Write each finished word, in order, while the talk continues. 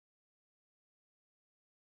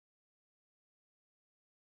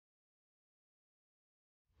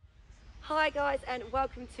Hi guys, and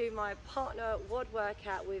welcome to my partner WOD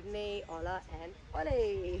workout with me, Ola and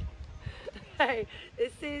Ollie. Hey,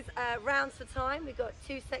 this is rounds for time. We've got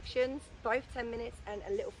two sections, both 10 minutes and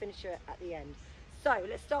a little finisher at the end. So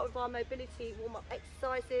let's start with our mobility warm-up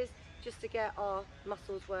exercises just to get our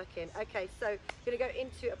muscles working. Okay, so we're gonna go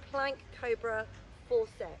into a plank cobra 4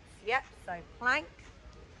 sets. Yep, so plank.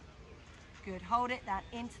 Good, hold it down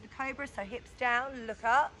into the cobra, so hips down, look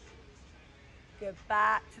up. Good,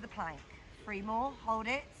 back to the plank. 3 more, hold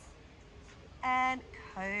it. And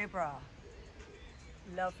cobra.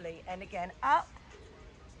 Lovely, and again, up.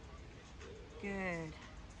 Good,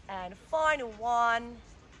 and final one.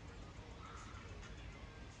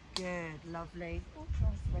 Good, lovely. Oh,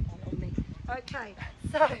 nice red on me. Okay,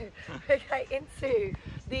 so we go into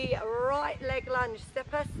the right leg lunge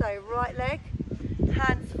stepper. So right leg,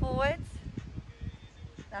 hands forwards.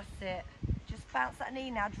 That's it. Just bounce that knee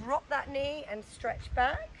now. Drop that knee and stretch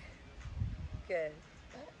back. Good.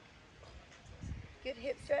 Good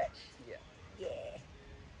hip stretch. Yeah. Yeah.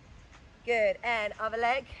 Good. And other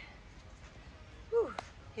leg. Whew.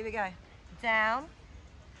 Here we go. Down.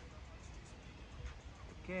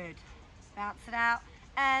 Good. Bounce it out.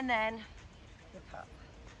 And then look up.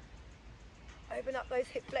 Open up those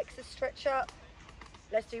hip flexors, stretch up.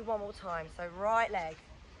 Let's do one more time. So right leg.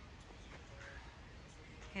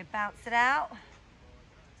 Good. Bounce it out.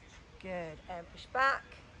 Good. And push back.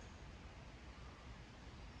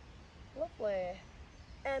 Lovely.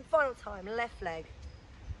 And final time, left leg.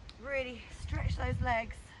 Really stretch those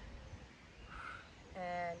legs.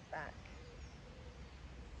 And back.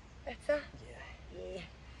 Better? Yeah.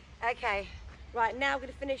 Yeah. Okay. Right, now we're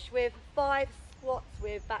going to finish with 5 squats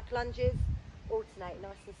with back lunges. Alternate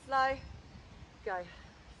nice and slow. Go.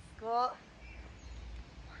 Squat.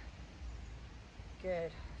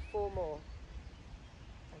 Good. 4 more.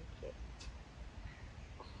 Thank you.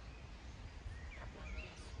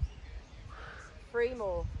 3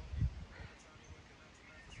 more.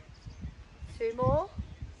 2 more.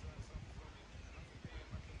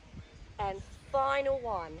 And final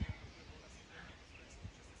one.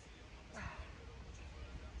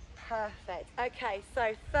 Perfect. Okay,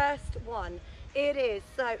 so first one, it's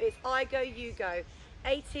I go, you go.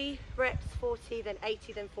 80 reps, 40, then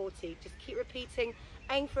 80, then 40. Just keep repeating.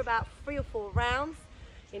 Aim for about 3 or 4 rounds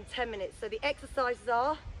in 10 minutes. So the exercises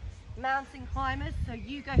are mountain climbers. So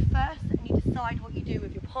you go first and you decide what you do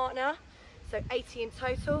with your partner. So 80 in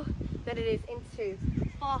total. Then it is into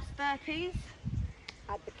fast burpees.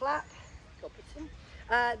 Add the clap. Got put in.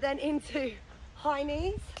 Then into high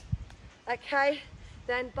knees. Okay.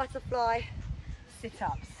 Then butterfly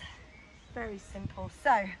sit-ups. Very simple.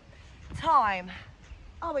 So, time.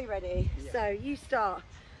 Are we ready? Yeah. So you start.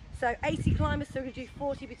 So 80 climbers, so we're gonna do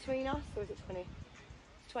 40 between us, or is it 20?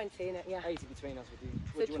 It's 20, isn't it? Yeah. 80 between us with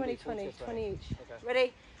you. So 20, 20, 20 each. Okay.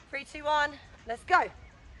 Ready? 3, 2, 1, let's go.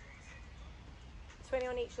 20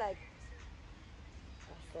 on each leg.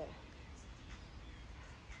 That's it.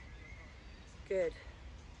 Good.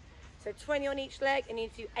 So 20 on each leg, and you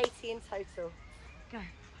need to do 80 in total. Go.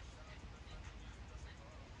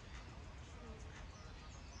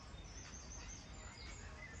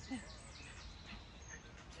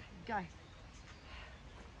 Go.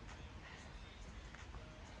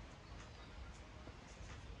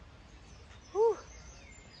 Whew.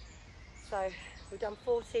 So we've done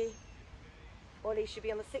 40. Ollie should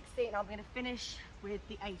be on the 60, and I'm going to finish with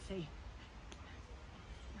the 80.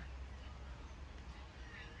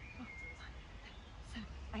 7,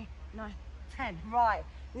 8, 9, 10. Right,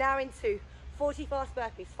 now into 40 fast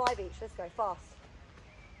burpees, 5 each. Let's go fast.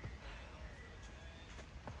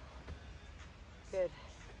 Good.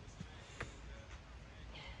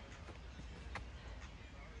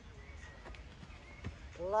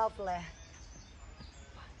 Lovely.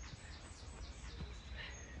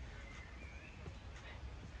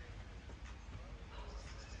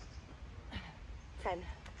 10.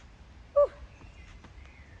 Whew.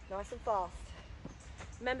 Nice and fast.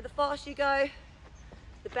 Remember, the faster you go,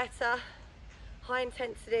 the better. High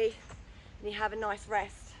intensity, and you have a nice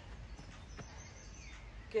rest.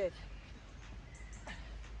 Good.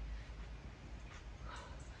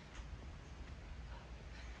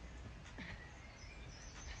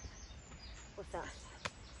 What's that?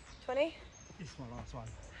 20? This is my last one.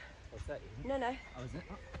 Oh, 30. No, no. Oh, is it?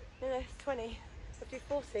 No, it's 20. I'll do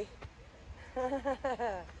 40.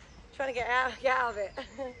 Trying to get out of it.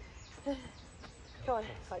 Come on,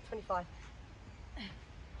 like 25.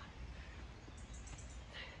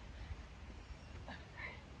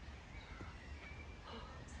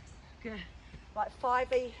 Good. Right,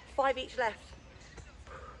 5 each left.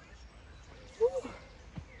 Woo.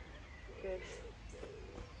 Good.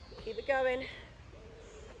 Keep it going.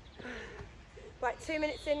 Right, 2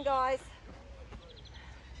 minutes in, guys.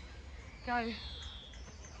 Go.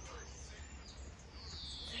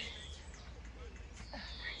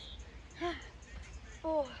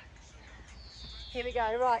 4. Here we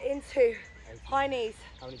go. Right, into high knees.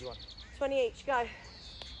 How many do you want? 20 each. Go.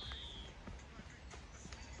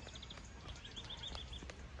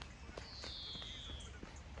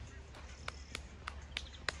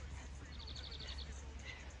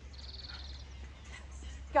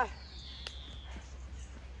 Go.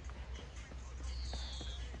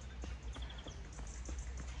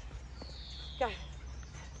 Go.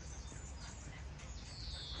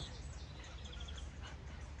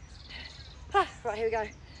 Right, here we go.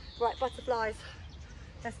 Right, butterflies.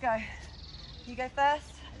 Let's go. You go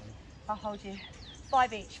first. I'll hold you.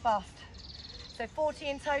 5 each, fast. So 40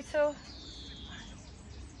 in total.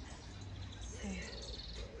 2,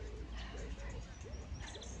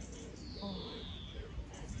 4,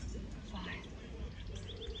 5,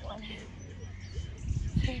 1,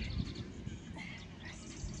 2,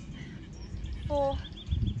 4.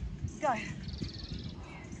 Go. Right,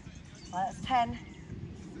 that's 10.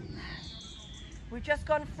 We've just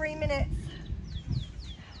gone 3 minutes.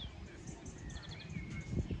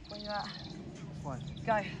 Where you at? Fine.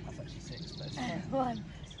 Go. That's actually 6, but it's fine. 1,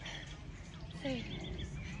 2,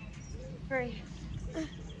 3,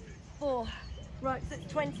 4. Right, so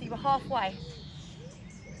it's 20. We're halfway.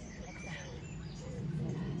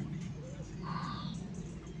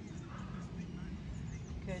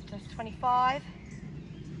 Good. That's 25.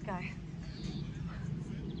 Go.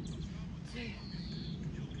 2,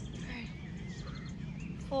 3,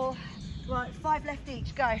 4. Right, 5 left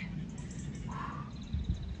each. Go.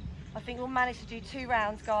 I think we'll manage to do 2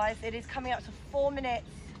 rounds, guys. It is coming up to 4 minutes.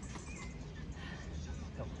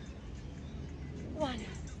 1,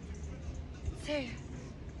 2,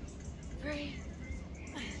 3,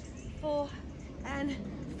 4, and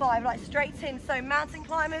 5. Right, straight in. So mountain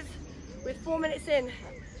climbers, we're 4 minutes in.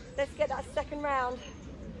 Let's get that second round.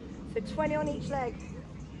 So 20 on each leg.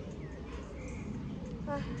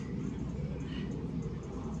 Go.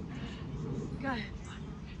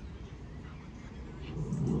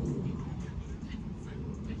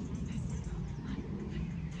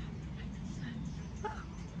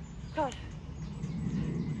 God.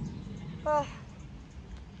 Oh.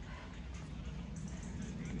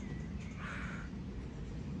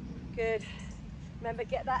 Good. Remember,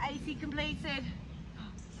 get that 80 completed.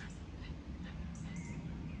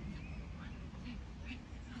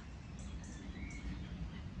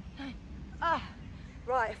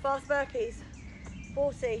 Right, fast burpees.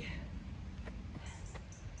 40.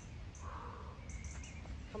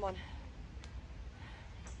 Come on.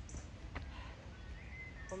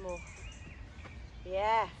 One more.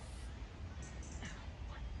 Yes.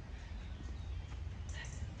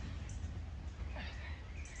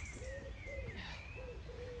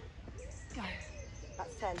 Go.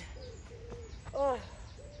 That's 10. Oh.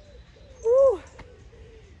 Woo.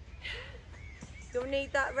 You'll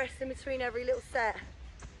need that rest in between every little set.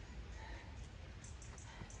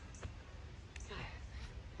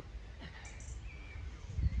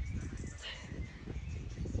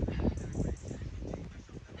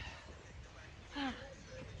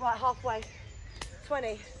 Right, halfway.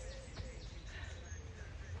 20.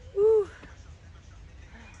 Woo.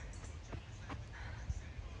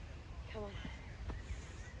 Come on.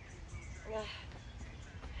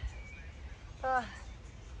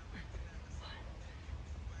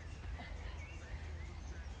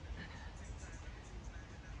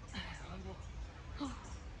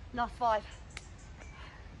 Last 5.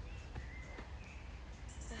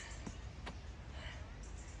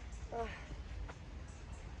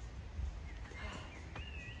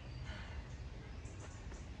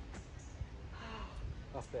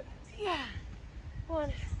 Last bit. Yeah.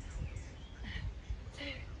 1, 2,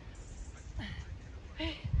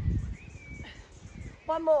 3.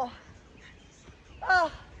 One more.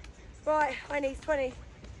 Oh, right. I need 20.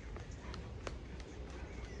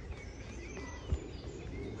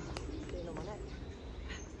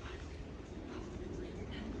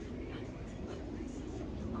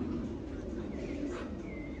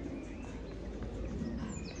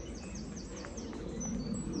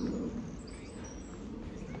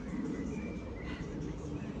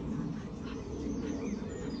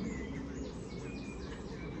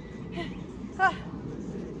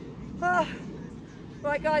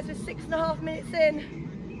 Right guys, we're 6.5 minutes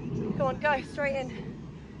in. Go on, go straight in.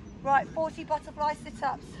 Right, 40 butterfly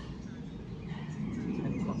sit-ups.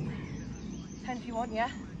 10 if you want, yeah?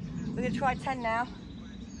 We're gonna try 10 now.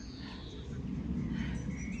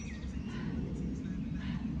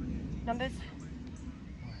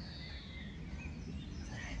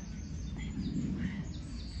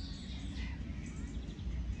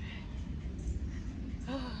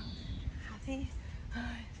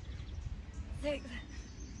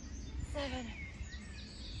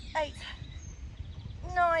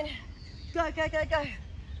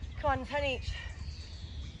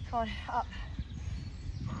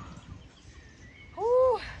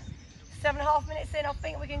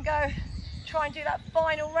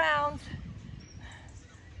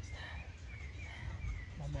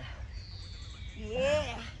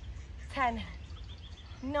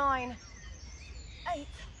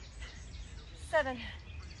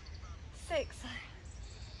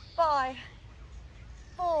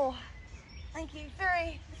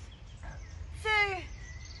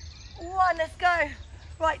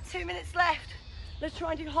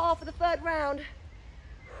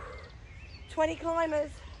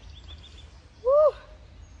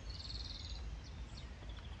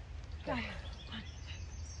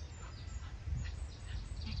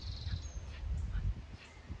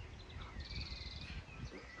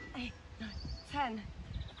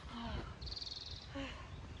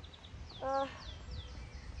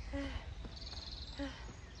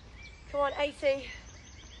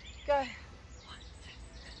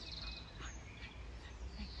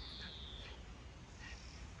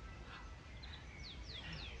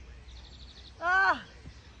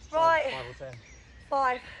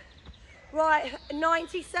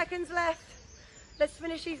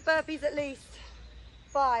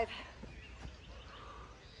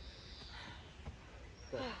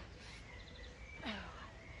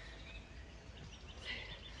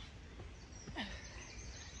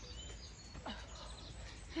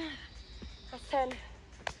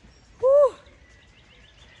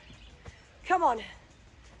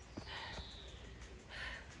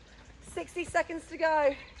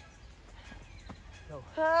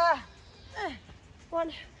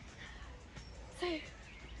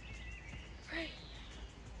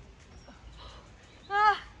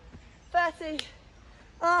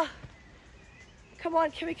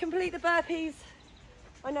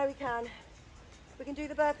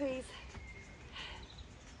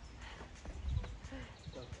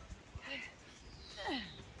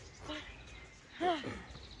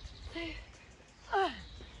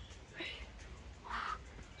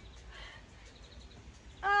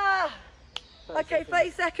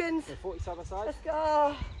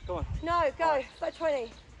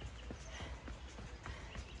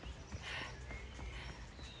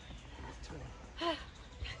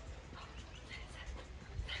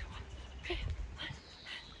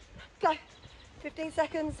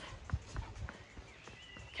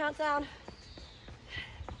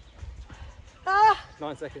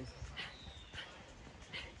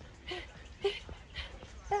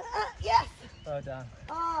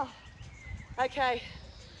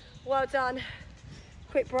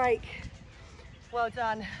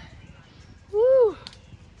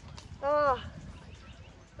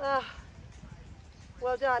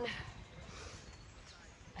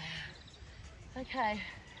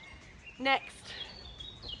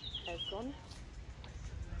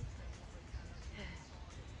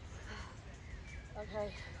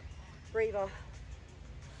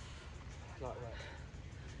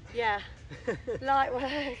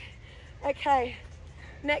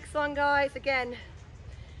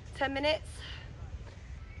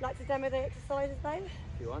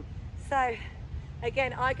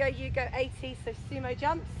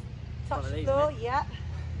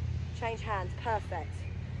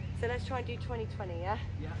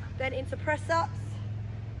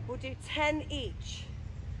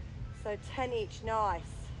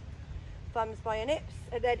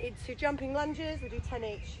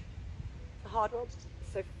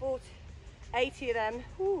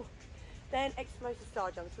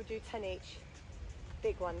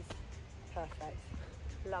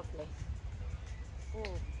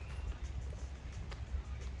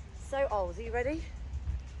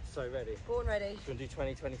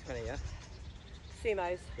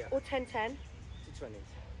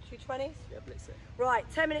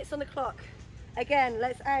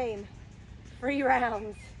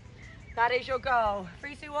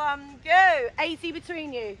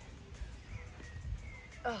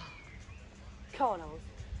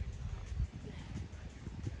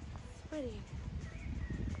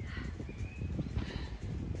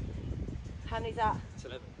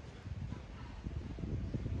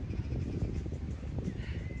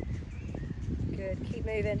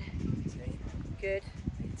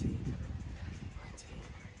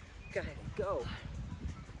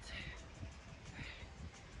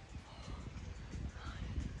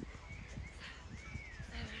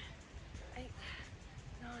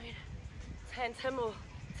 again, 10 more.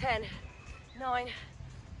 10, 9,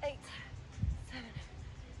 8, 7,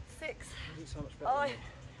 6, You do so much better than 5, me.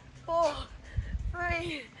 4,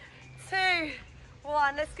 3, 2,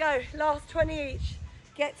 1. Let's go. Last 20 each.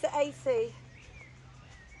 Get to 80.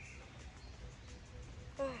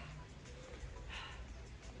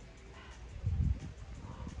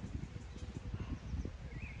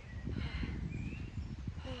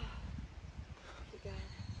 Keep going.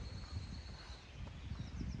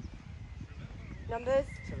 Numbers.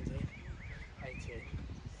 17, 18, 19,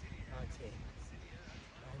 20.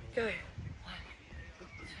 Go. 1, 2,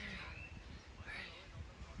 3,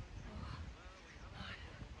 4, 5,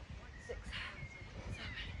 6,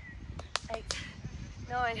 7, 8,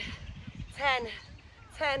 9, 10,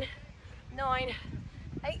 10, 9,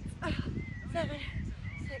 8, 7,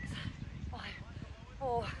 6, 5,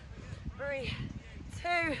 4, 3,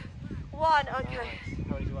 2, 1. Okay. Nice.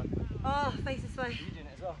 How many do you want? Oh, face this way. Are you doing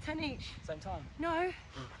it as well? 10 each. Same time? No,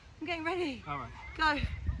 I'm getting ready. All right. Go.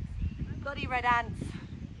 Bloody red ants.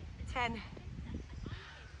 10.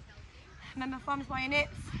 Remember, thumbs by your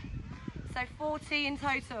nips. So 40 in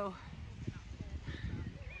total.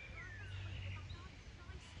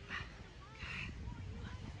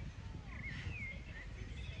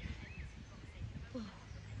 Four,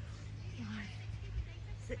 5,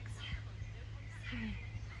 6, 7,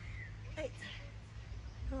 8,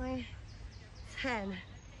 9, 10.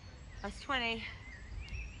 That's 20.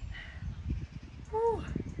 Woo.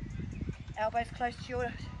 Elbows close to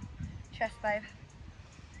your chest, babe.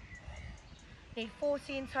 Need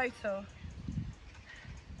 40 in total.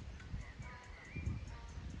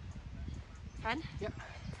 10? Yep.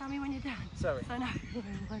 Tell me when you're done. Sorry. So I know.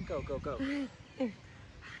 1, Go, go, go. 2,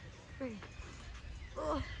 3,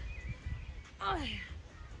 4, 5,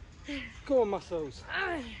 Go on, muscles.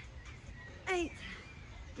 8,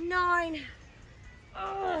 9.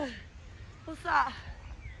 What's that?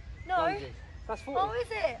 No. Lunges. That's 40. Oh, is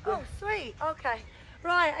it? Oh, sweet. Okay.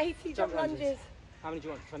 Right, 80 jump lunges. How many do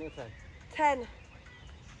you want? 20 or 10? 10.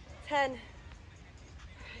 10. 3,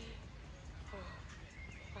 4,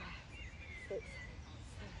 5, 6,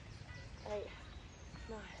 7, 8,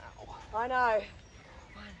 9. I know.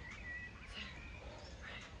 1,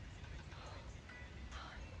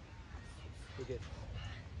 2, You're good.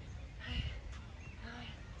 8, 9.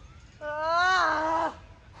 Ah!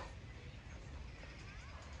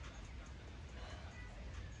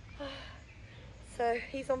 So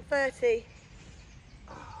he's on 30.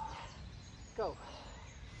 Go.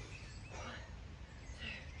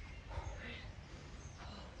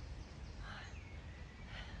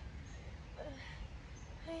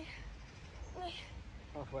 3, 4, 5.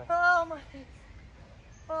 Halfway. Oh my legs.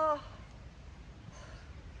 Oh.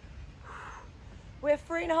 We're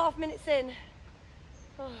 3.5 minutes in.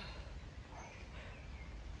 Oh.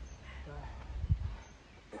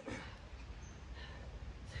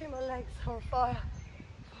 My legs are on fire.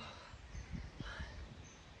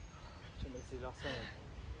 Do you want me to do the last one?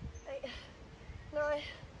 8, 9.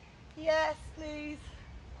 Yes, please.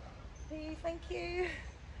 Please, thank you.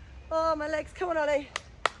 Oh, my legs. Come on, Ollie.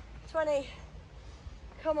 20.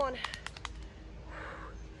 Come on.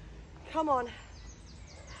 Come on.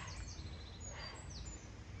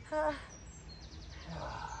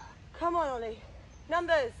 Come on, Ollie.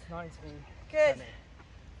 Numbers. 19. Good. 20.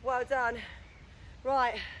 Well done.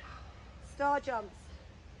 Right. Star jumps.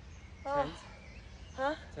 Oh. Tens?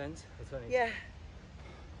 Huh? 10s or 20s? Yeah.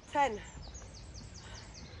 10.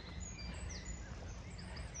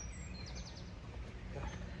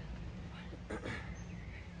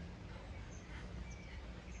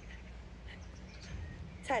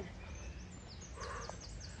 Ten.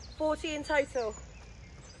 40 in total.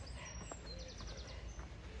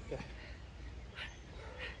 Go.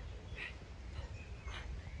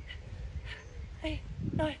 8,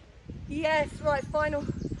 9. Yes, right, final.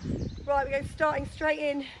 Right, we're going starting straight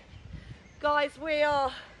in. Guys, we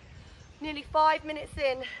are nearly 5 minutes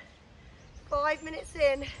in. 5 minutes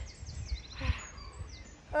in.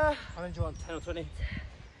 How many do you want? 10 or 20?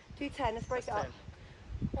 Do 10, let's break That's it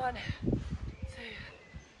up. 1, 2, 3,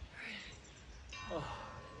 Oh.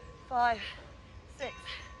 5, 6,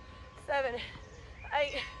 7,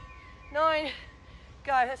 8, 9.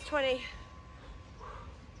 Go, that's 20.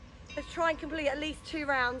 Let's try and complete at least 2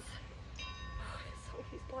 rounds. Oh, something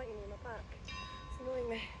keeps biting me in my back. It's annoying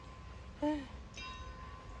me.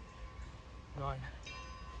 9.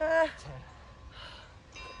 10. 10.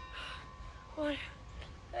 1, 2,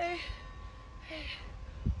 3,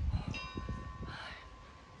 4, 5,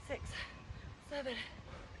 6, 7,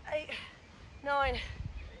 8, 9,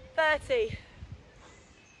 30.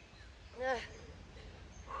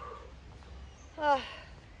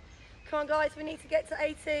 Come on guys, we need to get to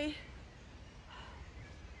 80.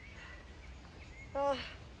 Oh.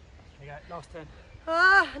 There you go, last 10.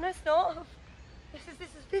 Ah, no it's not. This is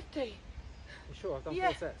 50. You sure? I've done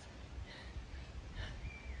 4 sets.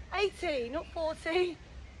 80, not 40.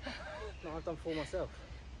 No, I've done 4 myself.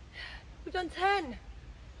 We've done 10.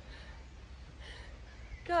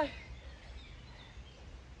 Go.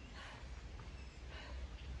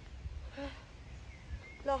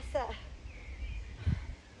 Last set.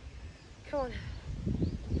 Come on.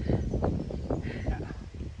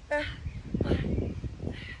 1,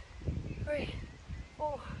 3,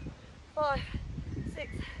 4, 5,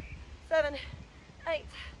 6, 7, 8,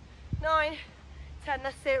 9, 10.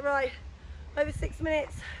 That's it, right. Over 6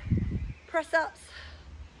 minutes. Press ups.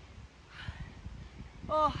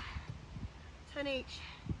 Oh, 10 each.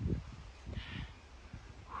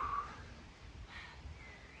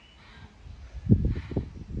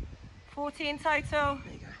 $40 in total.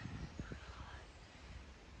 There you go.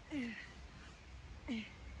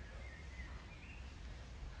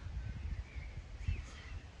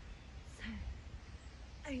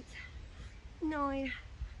 8, 9,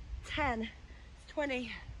 10. It's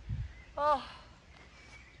 20. Oh.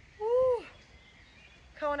 Woo.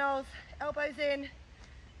 Come on, Oz. Elbows in.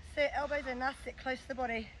 Sit, elbows in. That's it. Close to the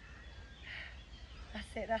body.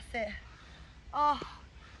 That's it. That's it. Oh,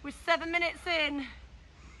 we're 7 minutes in.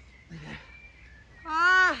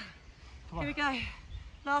 Ah. Here we go.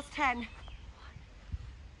 Last 10. 1,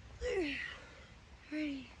 2,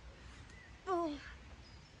 3, 4.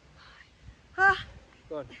 Ah.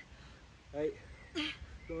 Go on. 8,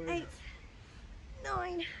 9. 8,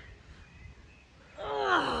 9.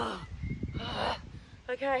 Oh.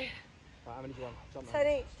 Okay. Right, how many do you want? Jump 10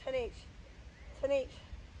 each, 10 each, 10 each.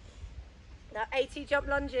 Now 80 jump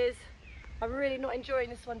lunges. I'm really not enjoying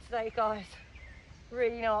this one today, guys.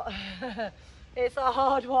 Really not. It's a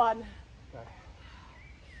hard one. Okay.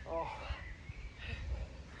 Oh.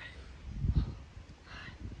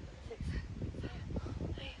 6, 7,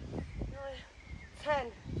 8, 9,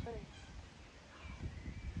 10, 20.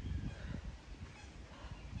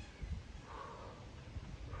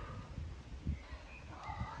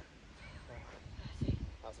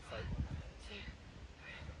 That's a fake one. 2,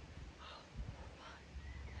 3, 4,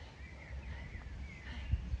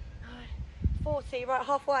 5, 9, 40, right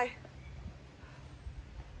halfway.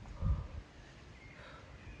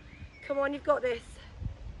 Come on, you've got this.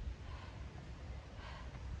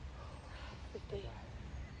 50. 1,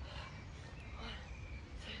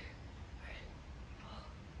 2, 3, 4,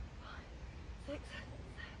 5, 6,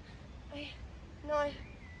 7, 8, 9,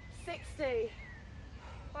 60.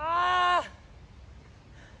 Ah!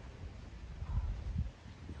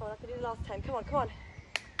 Come on, I can do the last 10. Come on, come on.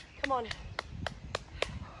 Come on. There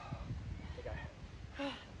you go.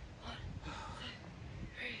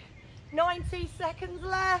 90 seconds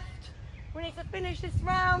left. We need to finish this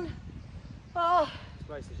round. Oh,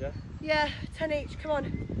 Explosives, yeah? yeah, 10 each. Come on.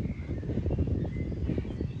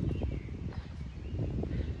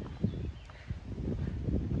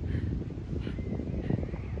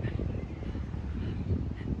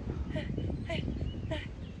 Hey,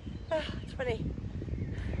 20.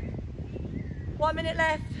 1 minute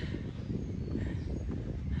left.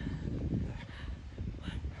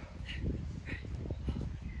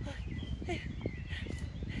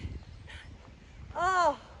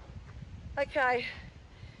 Oh, okay.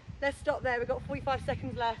 Let's stop there. We've got 45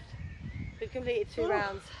 seconds left. We've completed 2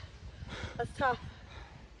 rounds. That's tough.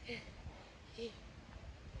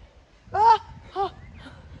 Oh, oh.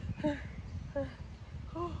 Oh,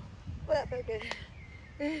 well, that felt good.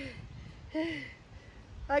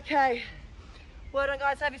 Okay. Well done,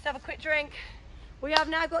 guys. Have yourself a quick drink. We have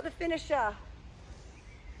now got the finisher.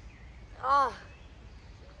 Ah.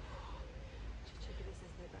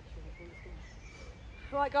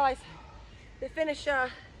 Right, guys. The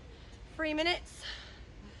finisher. 3 minutes.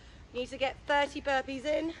 You need to get 30 burpees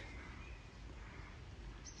in.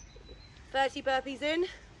 30 burpees in.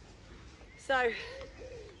 So,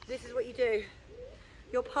 this is what you do.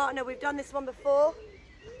 Your partner, we've done this one before.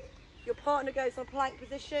 Your partner goes on plank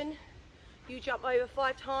position. You jump over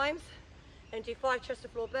 5 times and do 5 chest to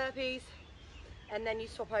floor burpees, and then you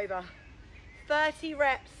swap over. 30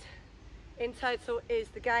 reps in total is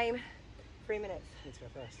the game. 3 minutes. Need to go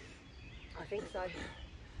first. I think so.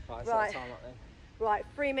 Right, Right. set the time up then. Right,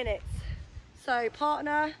 3 minutes. So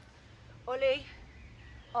partner, Ollie,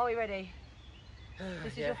 are we ready?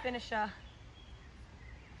 This is Yeah. your finisher.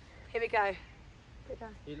 Here we go. Put it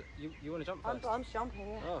down. You want to jump first? I'm jumping,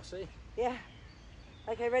 yeah. Oh, see? Yeah.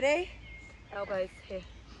 Okay, ready? Elbows here.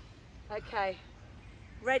 Okay.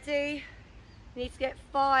 Ready? You need to get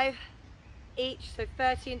 5 each, so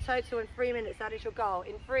 30 in total in 3 minutes. That is your goal.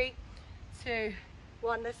 In 3, 2,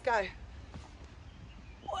 1, let's go.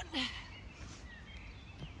 1,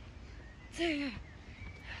 2,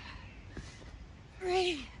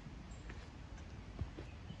 3.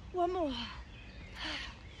 One more.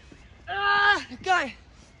 Go.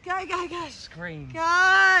 Go, go, go. Scream. Go.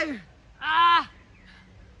 Ah.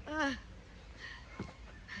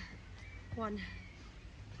 1,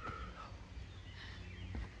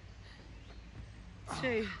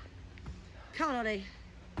 2. Come on, Ollie.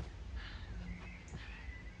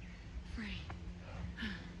 3.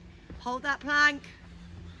 Hold that plank.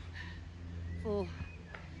 4.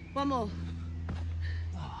 One more.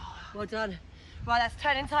 Well done. Right, that's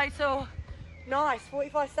 10 in total. Nice,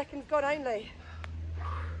 45 seconds gone only.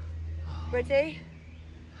 Ready?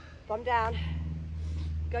 Bum down.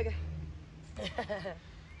 Go, go.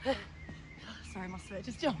 Sorry, my sweat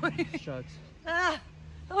just jumped. Shrugs.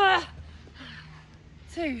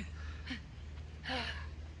 2.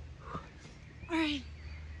 3.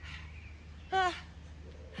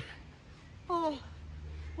 4.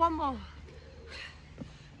 One more.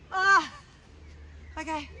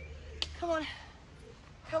 Okay. Come on.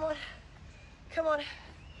 Come on. Come on.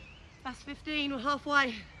 That's 15. We're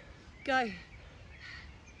halfway. Go.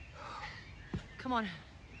 Come on.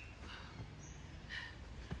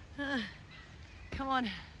 Come on.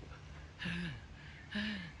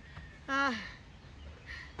 How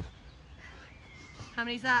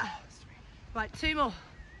many's that? Right, 2 more.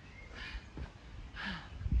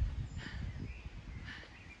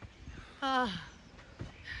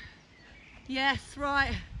 Yes,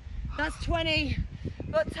 right. That's 20.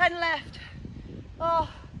 Got 10 left.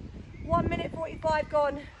 1 minute 45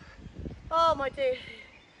 gone. Oh my dear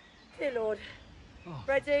Lord.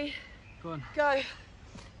 Ready? Go on. Go.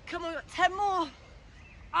 Come on, we've got 10 more.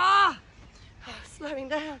 Slowing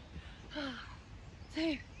down.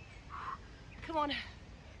 2. Come on.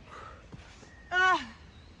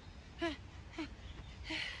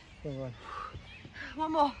 Go on.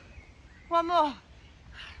 One more. One more.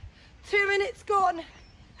 2 minutes gone.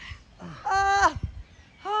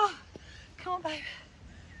 Come on, babe.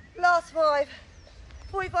 Last 5.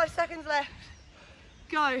 45 seconds left.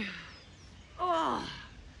 Go. Go.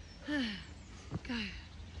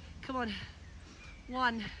 Come on.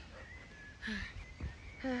 1.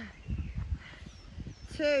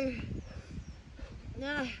 2.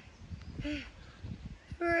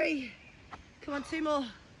 3. Come on, 2 more.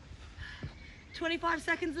 25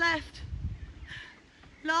 seconds left.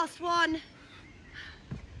 Last 1.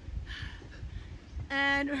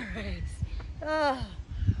 And race.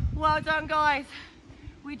 Well done, guys.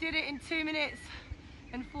 We did it in 2 minutes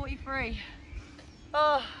and 43.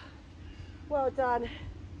 Well done.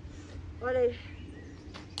 Ready?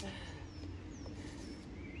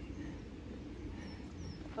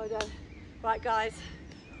 Well done. Right, guys.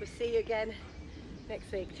 We'll see you again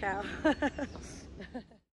next week. Ciao.